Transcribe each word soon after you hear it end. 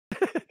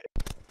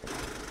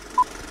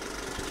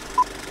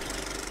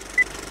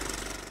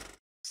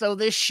So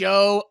this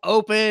show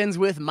opens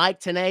with Mike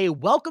Tenay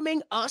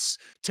welcoming us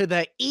to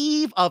the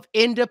eve of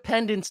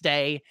Independence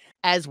Day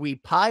as we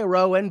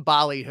pyro and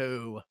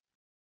ballyhoo.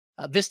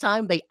 This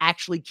time, they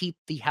actually keep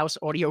the house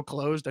audio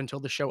closed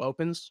until the show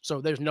opens, so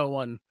there's no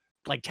one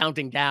like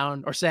counting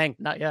down or saying,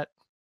 not yet.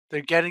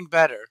 They're getting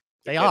better.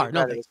 They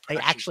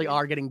actually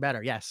are getting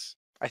better, yes.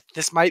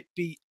 This might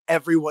be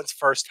everyone's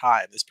first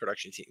time, this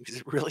production team, because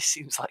it really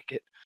seems like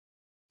it.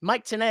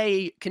 Mike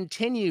Tenay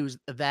continues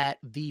that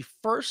the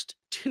first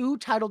two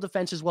title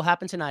defenses will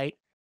happen tonight,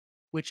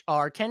 which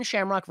are Ken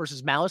Shamrock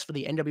versus Malice for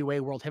the NWA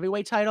World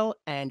Heavyweight title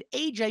and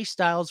AJ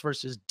Styles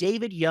versus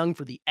David Young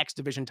for the X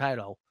Division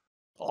title.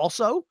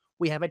 Also,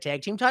 we have a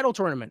tag team title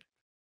tournament.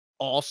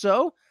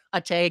 Also,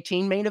 a tag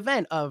team main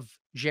event of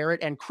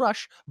Jarrett and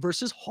Crush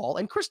versus Hall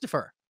and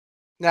Christopher.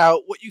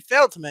 Now, what you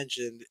failed to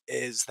mention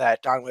is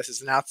that Don West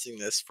is announcing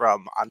this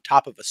from on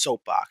top of a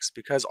soapbox,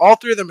 because all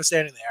three of them are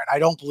standing there, and I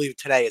don't believe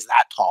Tenay is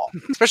that tall.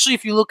 Especially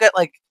if you look at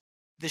like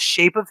the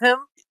shape of him,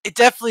 it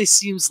definitely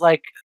seems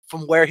like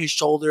from where his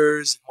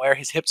shoulders, where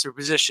his hips are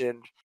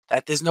positioned,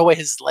 that there's no way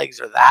his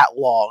legs are that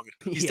long.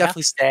 He's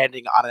definitely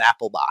standing on an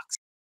apple box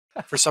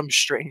for some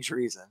strange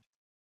reason.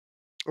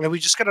 I mean, we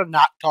just gotta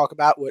not talk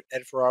about what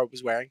Ed Ferrara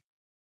was wearing.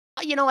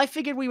 You know, I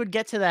figured we would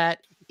get to that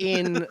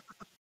in.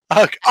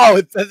 Okay. Oh,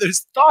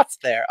 there's thoughts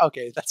there.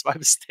 Okay, that's my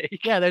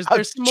mistake. Yeah, there's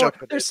some more.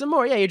 There's some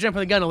more. Yeah, you're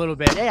jumping the gun a little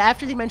bit. Yeah,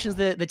 after he mentions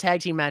the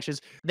tag team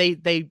matches,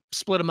 they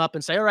split them up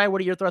and say, all right,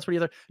 what are your thoughts? What are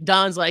your thoughts?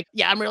 Don's like,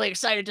 yeah, I'm really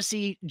excited to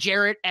see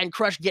Jarrett and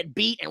Crush get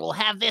beat, and we'll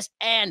have this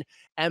end.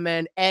 And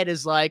then Ed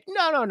is like,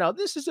 no,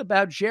 this is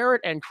about Jarrett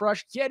and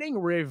Crush getting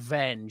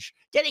revenge,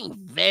 getting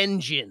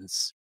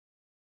vengeance.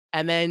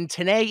 And then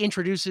Tenay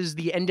introduces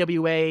the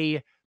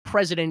NWA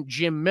president,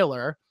 Jim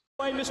Miller.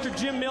 Hi, Mr.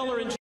 Jim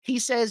Miller. He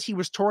says he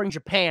was touring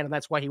Japan, and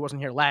that's why he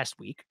wasn't here last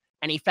week,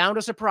 and he found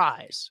a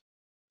surprise.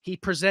 He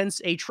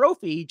presents a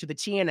trophy to the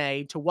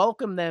TNA to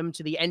welcome them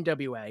to the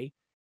NWA,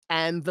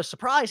 and the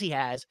surprise he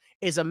has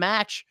is a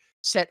match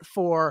set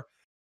for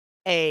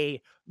a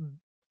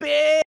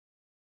big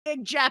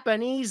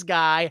Japanese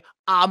guy,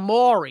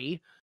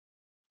 Omori,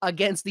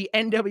 against the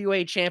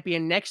NWA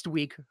champion next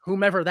week,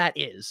 whomever that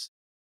is.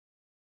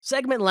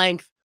 Segment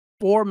length,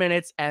 4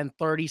 minutes and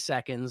 30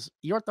 seconds.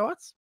 Your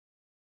thoughts?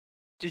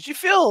 Did you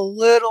feel a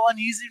little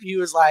uneasy? He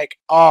was like,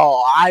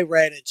 oh, I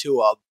ran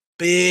into a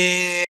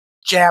big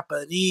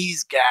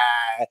Japanese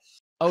guy.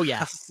 Oh,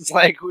 yeah. It's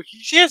like,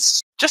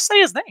 just say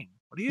his name.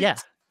 What do you? Yeah.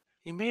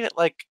 He made it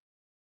like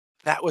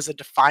that was a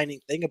defining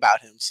thing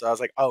about him. So I was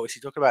like, oh, is he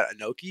talking about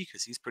Inoki?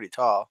 Because he's pretty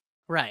tall.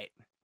 Right.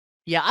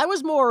 Yeah, I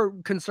was more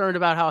concerned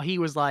about how he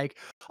was like,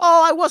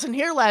 oh, I wasn't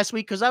here last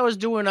week because I was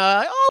doing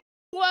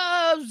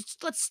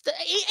let's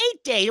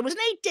 8 days. It was an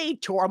 8-day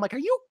tour. I'm like, are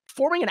you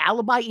forming an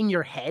alibi in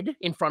your head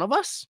in front of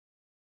us?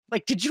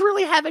 Like, did you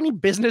really have any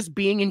business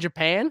being in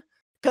Japan?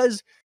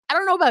 Because I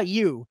don't know about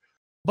you,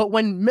 but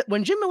when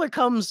Jim Miller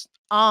comes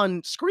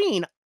on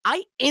screen,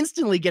 I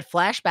instantly get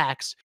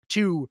flashbacks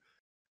to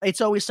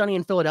It's Always Sunny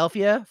in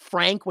Philadelphia,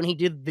 Frank, when he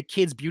did the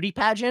kids' beauty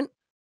pageant.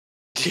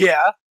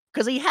 Yeah.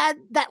 Because he had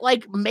that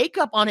like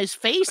makeup on his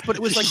face, but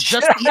it was like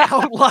just the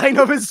outline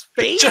of his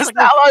face. Just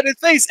the outline of his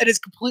face, and it's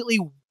completely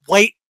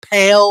white,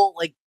 pale,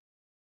 like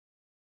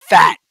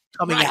fat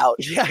coming out.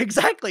 Yeah,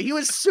 exactly. He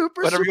was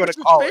super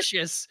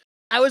suspicious.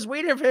 I was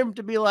waiting for him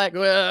to be like,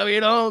 well, we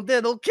don't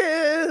diddle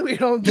kids. We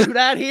don't do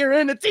that here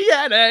in the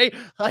TNA.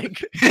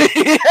 Like,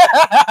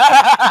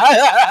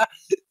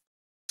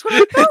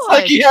 it's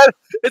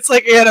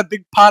like he had a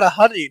big pot of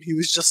honey and he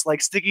was just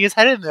like sticking his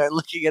head in there and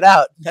licking it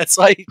out. That's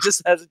why he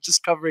just has it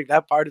just covering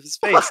that part of his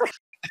face.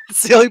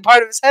 It's the only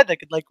part of his head that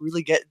could like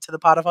really get into the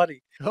pot of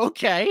honey.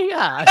 Okay,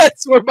 yeah.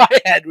 That's where my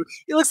head.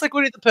 He looks like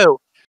Winnie the Pooh.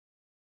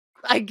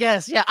 I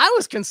guess, yeah. I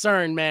was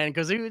concerned, man,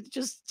 because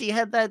he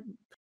had that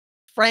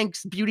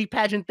Frank's beauty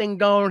pageant thing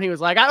going. He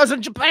was like, I was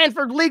in Japan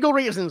for legal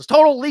reasons,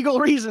 total legal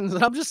reasons.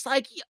 And I'm just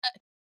like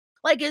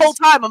the whole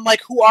time, I'm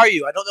like, who are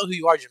you? I don't know who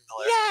you are, Jim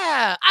Miller.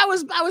 Yeah, I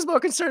was more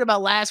concerned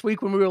about last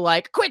week when we were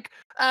like, quick,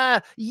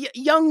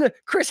 young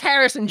Chris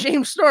Harris and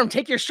James Storm,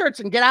 take your shirts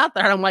and get out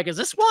there. And I'm like, is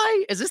this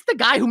the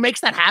guy who makes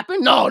that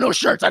happen? No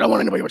shirts. I don't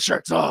want anybody with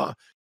shirts. Oh.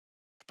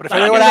 But if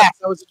anyone asks,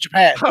 I was in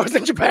Japan. I was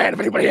in Japan, if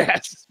anybody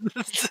asks.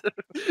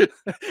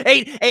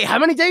 Hey, how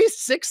many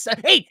days?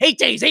 8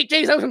 days. 8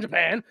 days I was in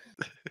Japan.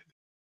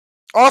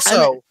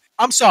 Also,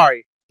 I'm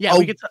sorry. Yeah,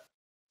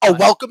 a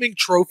welcoming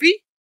trophy?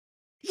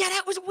 Yeah,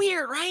 that was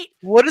weird, right?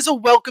 What is a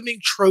welcoming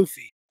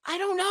trophy? I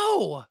don't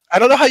know. I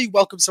don't know how you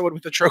welcome someone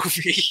with a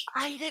trophy.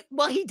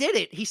 Well, he did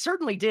it. He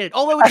certainly did.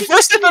 Although at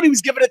first I thought he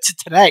was giving it to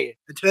Tenay.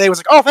 And Tenay was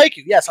like, oh, thank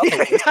you. Yes, I'll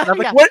take it. And I'm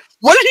like, what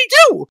did he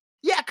do?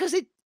 Yeah, because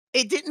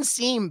it didn't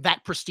seem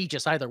that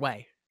prestigious either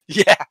way.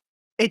 Yeah.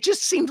 It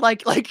just seemed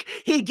like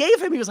he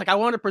was like, I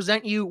want to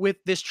present you with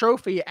this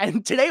trophy.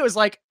 And Tenay was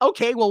like,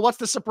 okay, well, what's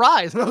the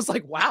surprise? And I was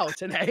like, wow,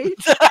 Tenay.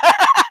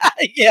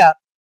 Yeah.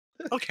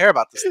 I don't care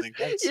about this thing.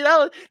 Thanks. You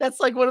know, that's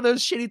like one of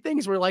those shitty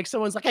things where like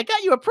someone's like, I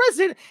got you a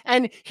present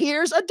and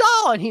here's a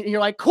doll. And you're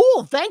like,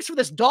 cool, thanks for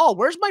this doll.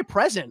 Where's my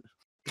present?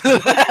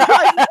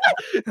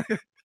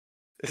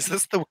 Is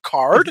this the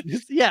card?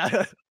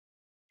 Yeah.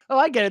 Oh,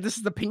 I get it. This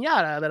is the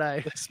piñata that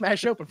I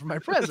smash open for my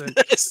present.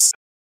 This.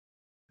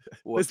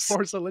 This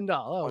porcelain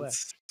doll. Oh,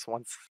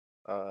 Once.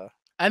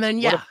 and then, What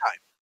a yeah, time.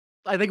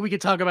 I think we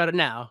could talk about it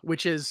now,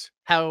 which is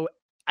how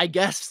I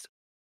guess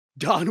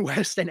Don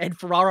West and Ed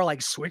Ferrara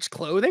like switch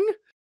clothing.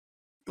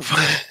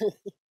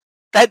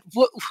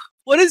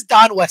 What is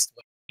Don West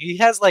wearing? He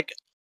has like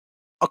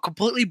a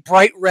completely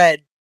bright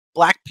red,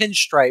 black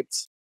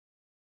pinstripes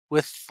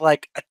with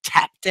like a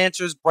tap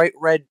dancer's bright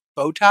red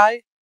bow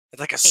tie. It's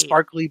like a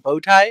sparkly bow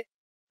tie.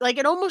 Like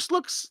it almost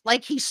looks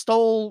like he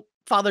stole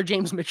Father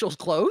James Mitchell's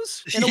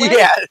clothes in a way.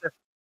 Yeah,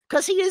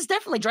 Because he is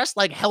definitely dressed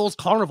like Hell's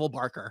Carnival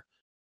Barker.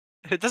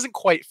 it doesn't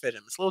quite fit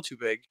him. It's a little too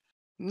big.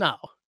 No.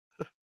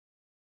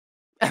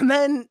 And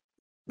then,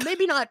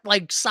 maybe not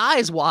like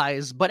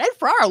size-wise, but Ed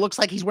Ferrara looks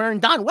like he's wearing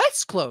Don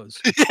West's clothes.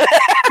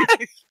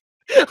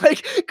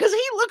 Like, because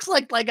he looks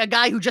like a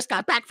guy who just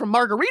got back from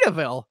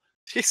Margaritaville.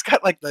 He's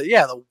got like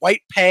the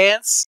white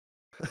pants,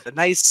 the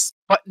nice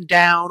button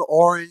down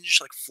orange,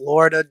 like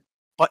Florida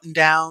button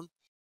down.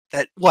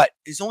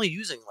 He's only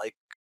using like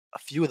a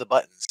few of the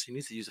buttons. He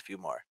needs to use a few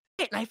more.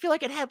 And I feel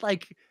like it had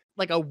like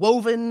a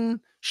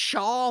woven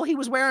shawl he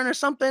was wearing or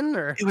something,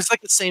 or It was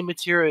like the same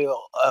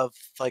material of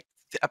like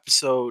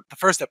the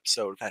first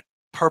episode, that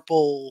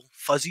purple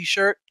fuzzy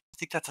shirt. I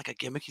think that's like a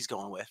gimmick he's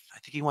going with. I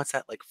think he wants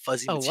that like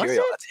fuzzy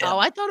material. That's him. Oh,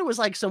 I thought it was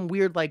like some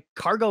weird like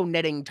cargo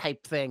netting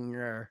type thing,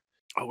 or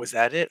Oh, was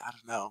that it? I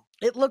don't know.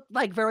 it looked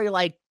like very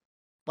like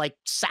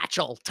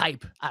satchel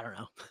type. I don't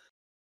know.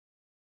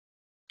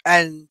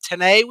 And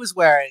Tenay was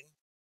wearing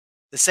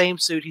the same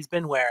suit he's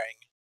been wearing,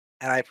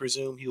 and I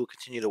presume he will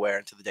continue to wear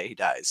until the day he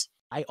dies.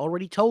 I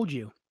already told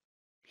you.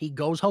 He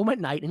goes home at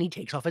night and he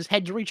takes off his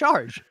head to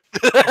recharge.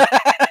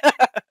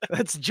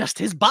 That's just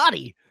his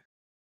body.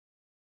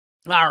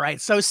 All right,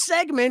 so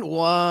segment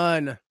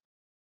 1.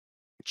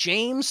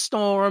 James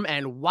Storm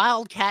and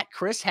Wildcat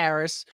Chris Harris